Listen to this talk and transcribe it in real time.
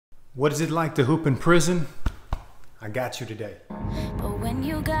What is it like to hoop in prison? I got you today. But when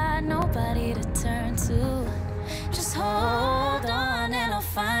you got nobody to turn to, just hold on and I'll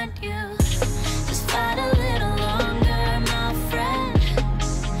find you. Just fight a little longer, my friend.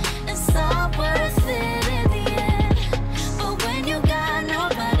 It's all worth it in the end. But when you got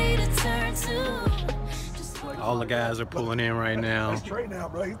nobody to turn to, just hold All the guys are pulling in right now. That's Trey now,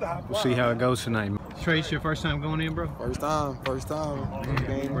 bro. He's the hot We'll see how it goes tonight. Trey, it's your first time going in, bro? First time.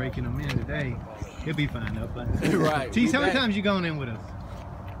 Man, breaking them in today. He'll be fine though. But Right. Tease, how many times you going in with us?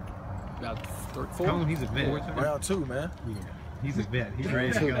 About 4. Cone, he's a vet. Round 2, man. Yeah, he's a vet. He's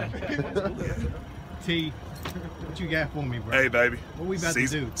ready to go. T, what you got for me, bro? Hey, baby. What we about to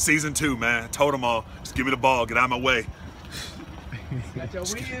do? Season 2, man. Told them all. Just give me the ball. Get out of my way. Got your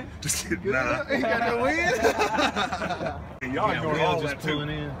win? Just get nah. You got your win? Y'all Yeah, ignored Will all just that too. pulling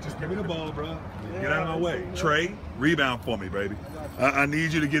in. Just give me the ball, bro. Get out of my way. Trey, rebound for me, baby. I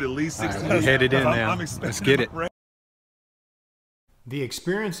need you to get at least 6 All right, we headed in now. I'm Let's get it. expecting The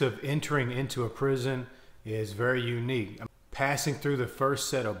experience of entering into a prison is very unique. Passing through the first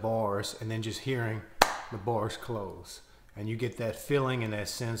set of bars and then just hearing the bars close. And you get that feeling and that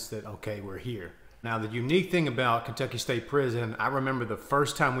sense that, okay, we're here. Now, the unique thing about Kentucky State Prison, I remember the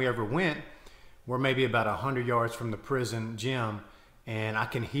first time we ever went, we're maybe about 100 yards from the prison gym, and I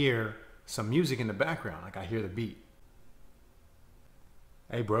can hear some music in the background. Like I hear the beat.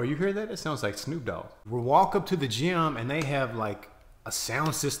 Hey, bro, you hear that? It sounds like Snoop Dogg. We walk up to the gym, and they have like a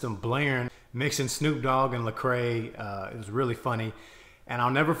sound system blaring, mixing Snoop Dogg and Lecrae. It was really funny. And I'll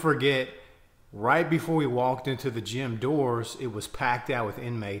never forget, right before we walked into the gym doors, it was packed out with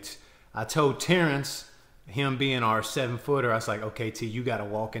inmates. I told Terrence, him being our 7-footer, I was like, okay, T, you got to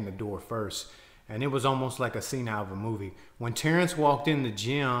walk in the door first. And it was almost like a scene out of a movie. When Terrence walked in the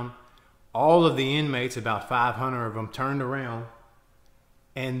gym, all of the inmates, about 500 of them, turned around.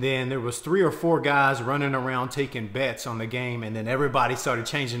 And then there was 3 or 4 guys running around taking bets on the game. And then everybody started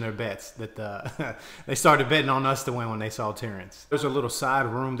changing their bets. That they started betting on us to win when they saw Terrence. There's a little side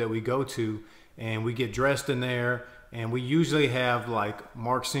room that we go to, and we get dressed in there. And we usually have like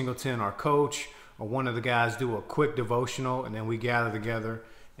Mark Singleton, our coach, or one of the guys do a quick devotional, and then we gather together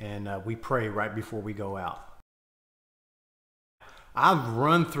and we pray right before we go out. I've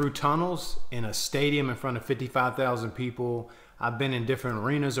run through tunnels in a stadium in front of 55,000 people. I've been in different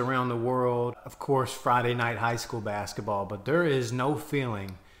arenas around the world. Of course, Friday night high school basketball, but there is no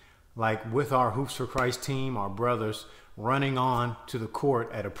feeling like with our Hoops for Christ team, our brothers, running on to the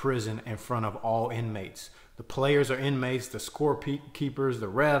court at a prison in front of all inmates. The players are inmates, the scorekeepers, the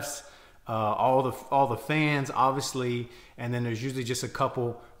refs, all the fans, obviously, and then there's usually just a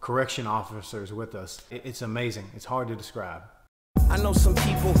couple correction officers with us. It's amazing. It's hard to describe. I know some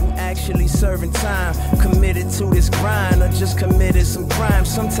people who actually serving time, committed to this grind, or just committed some crime.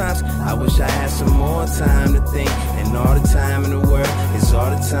 Sometimes I wish I had some more time to think, and all the time in the world is all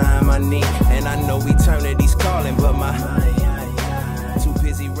the time I need. And I know eternity's calling, but my too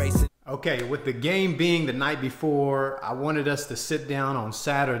busy racing. Okay, with the game being the night before, I wanted us to sit down on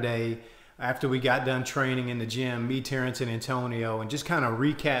Saturday after we got done training in the gym, me, Terrence, and Antonio, and just kind of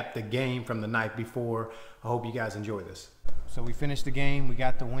recap the game from the night before. I hope you guys enjoy this. So we finished the game, we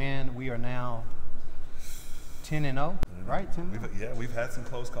got the win. We are now 10-0, right? 10-0? Yeah, we've had some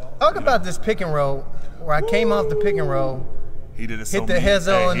close calls. Talk about this pick and roll, where I came off the pick and roll, He did it hit the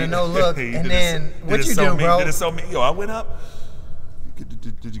hezo and the no look, and then what you do, bro? Did it so mean. Yo, I went up.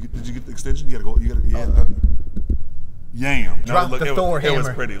 Did you get the extension? You gotta go. Yam. Drop the Thor hammer. It was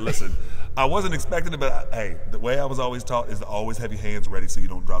pretty. Listen, I wasn't expecting it, but hey, the way I was always taught is to always have your hands ready so you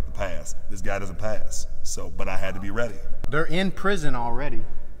don't drop the pass. This guy doesn't pass, but I had to be ready. They're in prison already.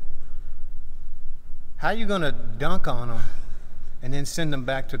 How you gonna dunk on them and then send them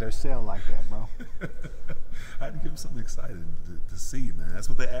back to their cell like that, bro? I had to give them something exciting to see, man. That's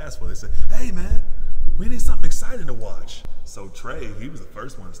what they asked for. They said, hey, man, we need something exciting to watch. So Trey, he was the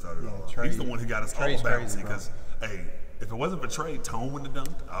first one to start it off. He's the one who got us all bouncy because, hey, if it wasn't for Trey, Tone wouldn't have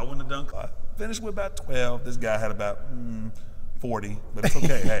dunked. I wouldn't have dunked. I finished with about 12. This guy had about 40, but it's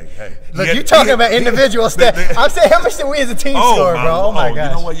okay. hey. Look, you're talking about individual stats. I'm saying, how much did we as a team score, bro? Oh, my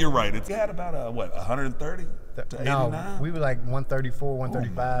gosh. You know what? You're right. He had about, 130 to 89? No, we were like 134,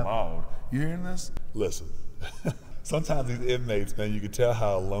 135. Oh, you hearing this? Listen. Sometimes these inmates, man, you can tell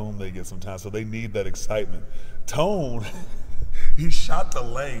how alone they get sometimes, so they need that excitement. Tone, he shot the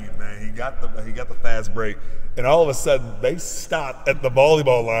lane, man. He got the fast break, and all of a sudden they stopped at the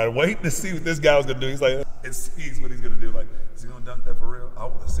volleyball line, waiting to see what this guy was gonna do. He's like, it sees what he's gonna do. Like, is he gonna dunk that for real? I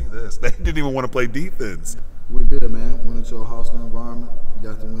want to see this. They didn't even want to play defense. We're good, man. Went into a hostile environment. We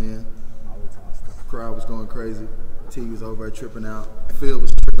got the win. The crowd was going crazy. T was over there tripping out. Phil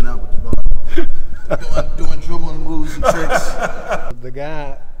was tripping out with the ball. doing dribbling moves and tricks. The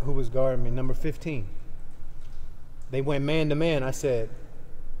guy who was guarding me, number 15, they went man-to-man. I said,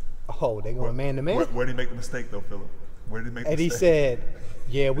 oh, they going man-to-man? Where did he make the mistake, though, Phillip? Where did he make the mistake? And he said,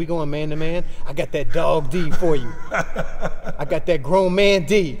 yeah, we going man-to-man. I got that dog D for you. I got that grown man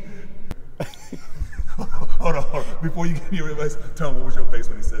D. Hold on. Before you give me your advice, tell me, what was your face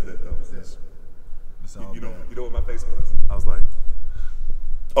when he said that, though? You know what my face was? I was like,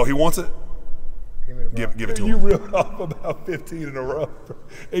 oh, he wants it? Give it to him. You reeled off about 15 in a row.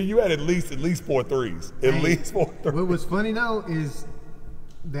 And you had at least 4 threes. At least 4 threes. What was funny, though, is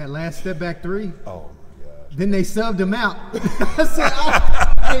that last step back 3. Oh, my gosh. Then they subbed him out. I said, oh,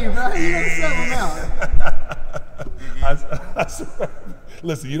 hey, bro, you gotta sub him out. I swear.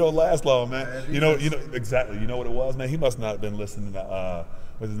 Listen, you don't last long, man. You know exactly. You know what it was, man? He must not have been listening to,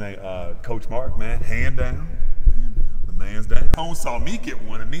 what's his name, Coach Mark, man. Hand down. The man's down. Tone saw me get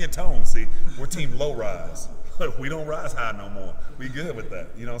one, and me and Tone, see, we're team low rise. We don't rise high no more. We good with that.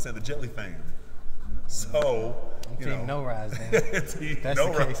 You know what I'm saying? The jelly fam. So, Team no rise, then. That's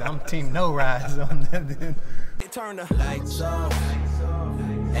no the case. rise. I'm team no rise on that then. Turn the lights off.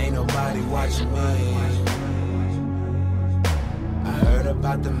 Ain't nobody watching me. I heard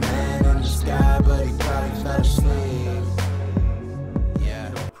about the man in the sky, but he probably fell asleep.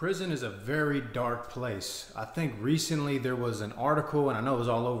 Yeah. Prison is a very dark place. I think recently there was an article, and I know it was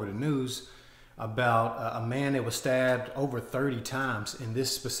all over the news, about a man that was stabbed over 30 times in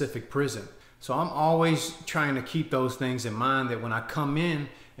this specific prison. So I'm always trying to keep those things in mind, that when I come in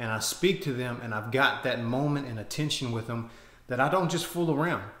and I speak to them and I've got that moment and attention with them, that I don't just fool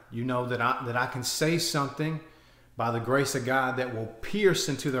around. You know, that I can say something by the grace of God that will pierce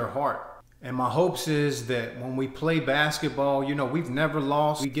into their heart. And my hopes is that when we play basketball, you know, we've never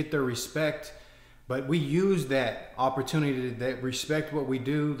lost. We get their respect, but we use that opportunity that respect what we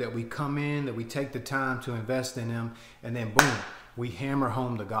do, that we come in, that we take the time to invest in them, and then boom, we hammer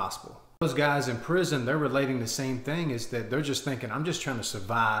home the gospel. Those guys in prison, they're relating the same thing, is that they're just thinking, I'm just trying to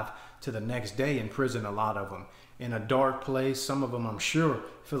survive to the next day in prison, a lot of them. In a dark place, some of them, I'm sure,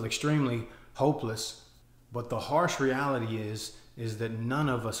 feel extremely hopeless. But the harsh reality is that none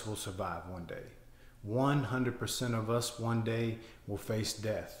of us will survive one day. 100% of us one day will face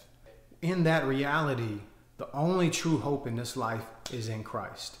death. In that reality, the only true hope in this life is in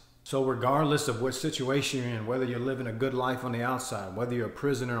Christ. So regardless of what situation you're in, whether you're living a good life on the outside, whether you're a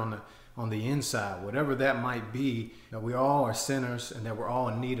prisoner on the inside, whatever that might be, that we all are sinners and that we're all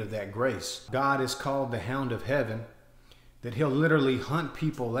in need of that grace. God is called the Hound of Heaven, that he'll literally hunt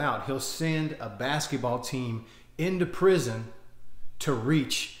people out. He'll send a basketball team into prison to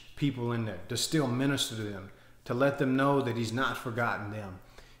reach people in there, to still minister to them, to let them know that he's not forgotten them.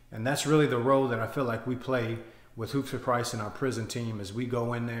 And that's really the role that I feel like we play with Hoops for Christ and our prison team, as we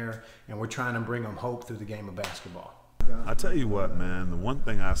go in there and we're trying to bring them hope through the game of basketball. I tell you what, man, the one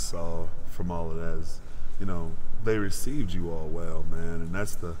thing I saw from all of that is, you know, they received you all well, man, and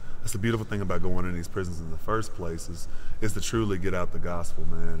that's the beautiful thing about going in these prisons in the first place is to truly get out the gospel,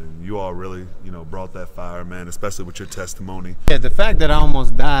 man. And you all really, you know, brought that fire, man, especially with your testimony. Yeah, the fact that I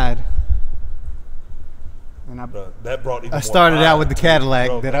almost died, and that brought even I started more fire out with the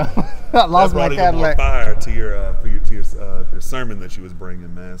Cadillac, that I lost my Cadillac. Cadillac. Even more fire to your sermon that you was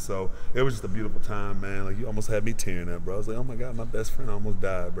bringing, man. So it was just a beautiful time, man. Like, you almost had me tearing up, bro. I was like, oh my God, my best friend almost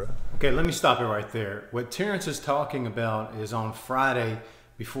died, bro. Okay, let me stop it right there. What Terrence is talking about is on Friday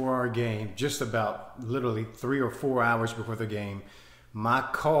before our game, just about literally 3 or 4 hours before the game, my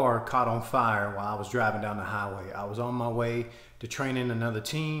car caught on fire while I was driving down the highway. I was on my way to training another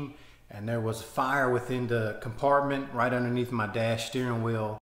team, and there was fire within the compartment right underneath my dash steering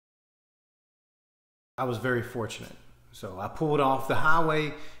wheel. I was very fortunate. So I pulled off the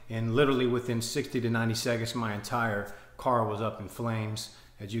highway, and literally within 60 to 90 seconds, my entire car was up in flames.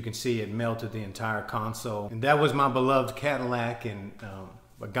 As you can see, it melted the entire console. And that was my beloved Cadillac, and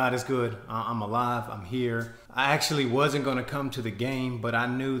but God is good. I'm alive, I'm here. I actually wasn't gonna come to the game, but I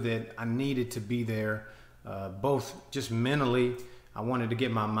knew that I needed to be there, both just mentally. I wanted to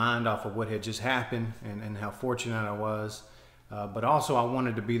get my mind off of what had just happened and how fortunate I was. But also I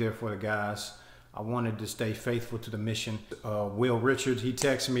wanted to be there for the guys. I wanted to stay faithful to the mission. Will Richards, he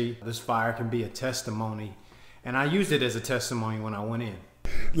texted me, this fire can be a testimony. And I used it as a testimony when I went in.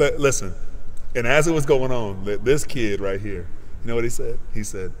 Listen, and as it was going on, this kid right here, you know what he said? He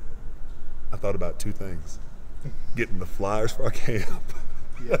said, I thought about 2 things. Getting the flyers for our camp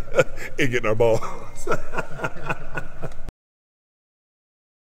and getting our balls.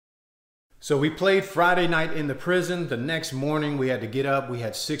 So we played Friday night in the prison. The next morning we had to get up. We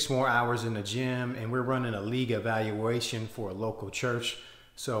had 6 more hours in the gym, and we're running a league evaluation for a local church.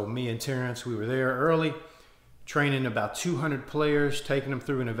 So me and Terrence, we were there early, training about 200 players, taking them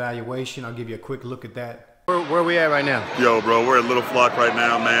through an evaluation. I'll give you a quick look at that. Where are we at right now? Yo, bro, we're at Little Flock right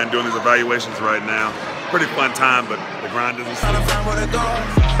now, man, doing these evaluations right now. Pretty fun time, but the grind doesn't stop. I'm trying to find where to go.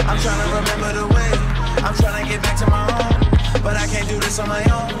 I'm trying to remember the way. I'm trying to get back to my home, but I can't do this on my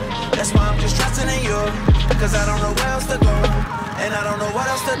own. That's why I'm just trusting in you, because I don't know where else to go, and I don't know what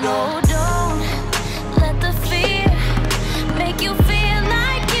else to do. No, don't let the fear make you feel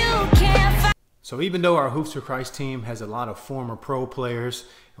like you can't fight. So even though our Hoops for Christ team has a lot of former pro players,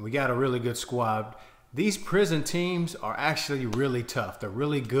 and we got a really good squad, these prison teams are actually really tough. They're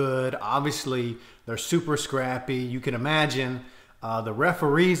really good. Obviously, they're super scrappy. You can imagine the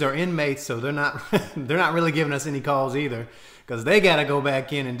referees are inmates, so they're not they're not really giving us any calls either, because they got to go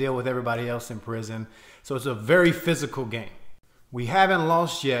back in and deal with everybody else in prison. So it's a very physical game. We haven't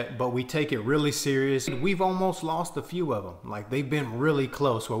lost yet, but we take it really serious. We've almost lost a few of them. Like, they've been really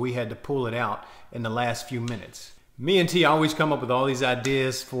close where we had to pull it out in the last few minutes. Me and T always come up with all these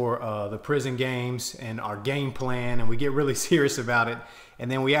ideas for the prison games and our game plan, and we get really serious about it. And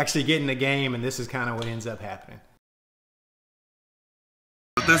then we actually get in the game, and this is kind of what ends up happening.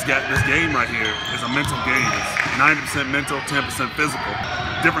 This game right here is a mental game. It's 90% mental, 10% physical.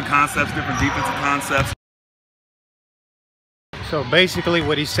 Different concepts, different defensive concepts. So basically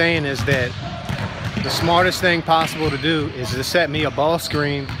what he's saying is that the smartest thing possible to do is to set me a ball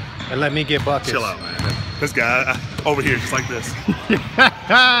screen and let me get buckets. Chill out, man. This guy over here, just like this.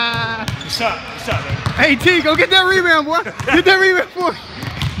 Shot, man. Hey T, go get that rebound, boy. Get that rebound, boy.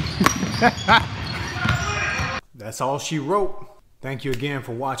 That's all she wrote. Thank you again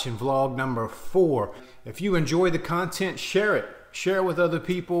for watching vlog number 4. If you enjoy the content, share it. Share it with other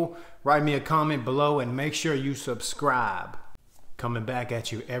people. Write me a comment below and make sure you subscribe. Coming back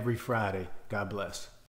at you every Friday. God bless.